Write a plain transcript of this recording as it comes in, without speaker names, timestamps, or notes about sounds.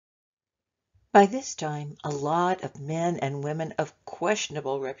By this time, a lot of men and women of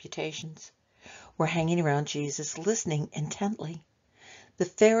questionable reputations were hanging around Jesus, listening intently. The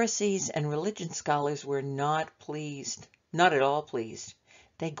Pharisees and religion scholars were not pleased, not at all pleased.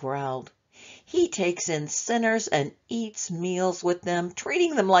 They growled. He takes in sinners and eats meals with them,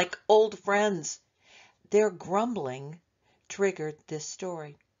 treating them like old friends. Their grumbling triggered this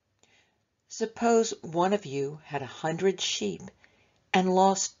story. Suppose one of you had 100 sheep and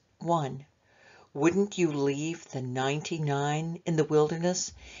lost one. Wouldn't you leave the 99 in the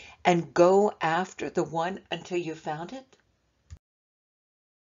wilderness and go after the one until you found it?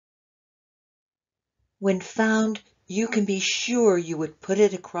 When found, you can be sure you would put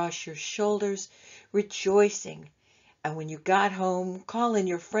it across your shoulders, rejoicing. And when you got home, call in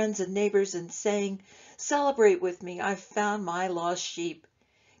your friends and neighbors and saying, "Celebrate with me, I've found my lost sheep."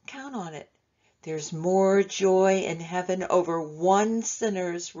 Count on it. There's more joy in heaven over one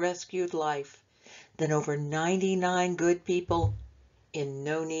sinner's rescued life than over 99 good people in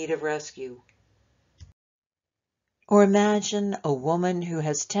no need of rescue. Or imagine a woman who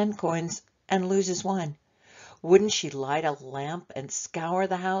has 10 coins and loses one. Wouldn't she light a lamp and scour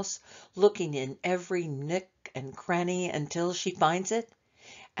the house, looking in every nook and cranny until she finds it?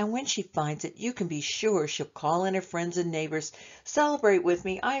 And when she finds it, you can be sure she'll call in her friends and neighbors, "Celebrate with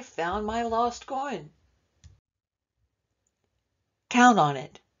me, I've found my lost coin." Count on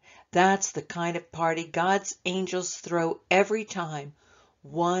it. That's the kind of party God's angels throw every time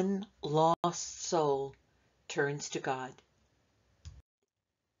one lost soul turns to God.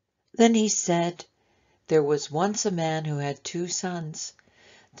 Then he said, "There was once a man who had 2 sons.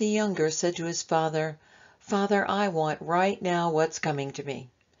 The younger said to his father, 'Father, I want right now what's coming to me.'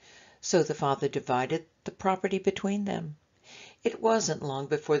 So the father divided the property between them. It wasn't long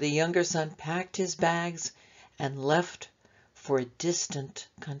before the younger son packed his bags and left for a distant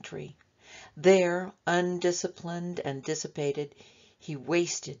country. There, undisciplined and dissipated, he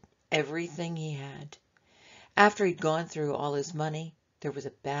wasted everything he had. After he'd gone through all his money, there was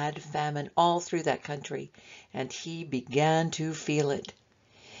a bad famine all through that country, and he began to feel it.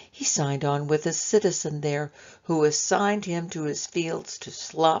 He signed on with a citizen there who assigned him to his fields to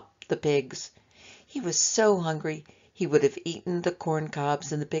slop the pigs. He was so hungry he would have eaten the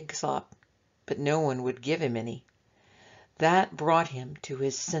corn-cobs in the pig slop, but no one would give him any. That brought him to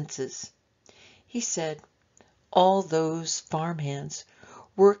his senses. He said, "All those farmhands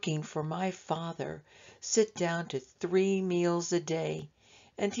working for my father sit down to 3 meals a day,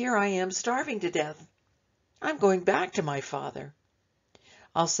 and here I am starving to death. I'm going back to my father.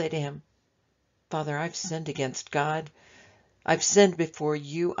 I'll say to him, 'Father, I've sinned against God. I've sinned before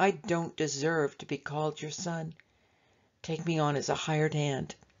you. I don't deserve to be called your son. Take me on as a hired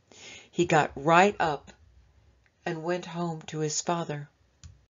hand.'" He got right up and went home to his father.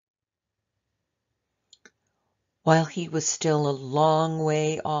 While he was still a long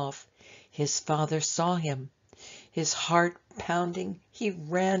way off, his father saw him. His heart pounding, he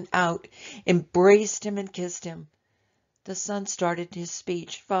ran out, embraced him and kissed him. The son started his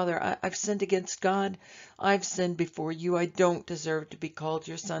speech. "Father, I've sinned against God. I've sinned before you. I don't deserve to be called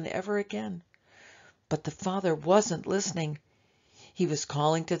your son ever again." But the father wasn't listening. He was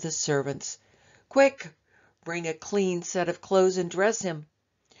calling to the servants, "Quick, bring a clean set of clothes and dress him.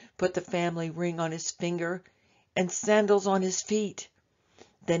 Put the family ring on his finger and sandals on his feet.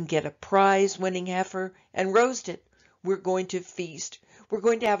 Then get a prize-winning heifer and roast it. We're going to feast. We're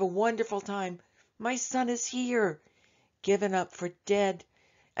going to have a wonderful time. My son is here, given up for dead,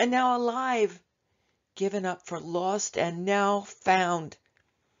 and now alive, given up for lost, and now found."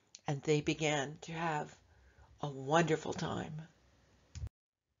 And they began to have a wonderful time.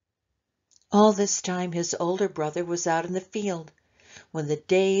 All this time his older brother was out in the field. When the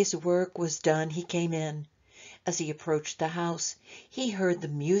day's work was done, he came in. As he approached the house, he heard the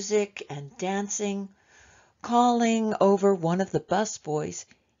music and dancing. Calling over one of the bus boys,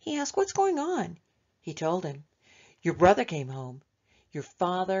 he asked, "What's going on?" He told him, "Your brother came home. Your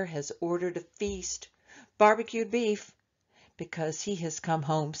father has ordered a feast, barbecued beef, because he has come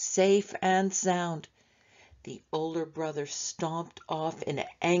home safe and sound." The older brother stomped off in an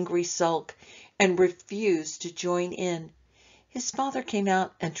angry sulk and refused to join in. His father came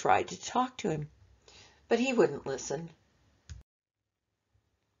out and tried to talk to him, but he wouldn't listen.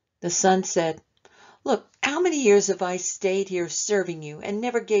 The son said, "Look, how many years have I stayed here serving you and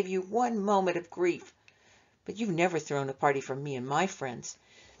never gave you one moment of grief? But you've never thrown a party for me and my friends.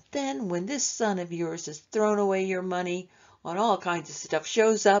 Then when this son of yours has thrown away your money on all kinds of stuff,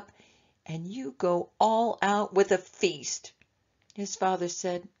 shows up, and you go all out with a feast." His father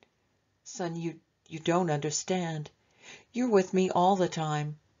said, "Son, you don't understand. You're with me all the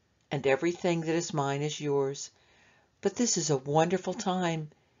time. and everything that is mine is yours. But this is a wonderful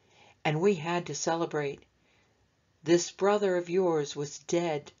time, and we had to celebrate. This brother of yours was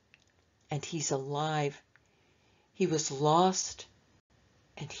dead, and he's alive. He was lost,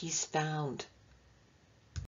 and he's found.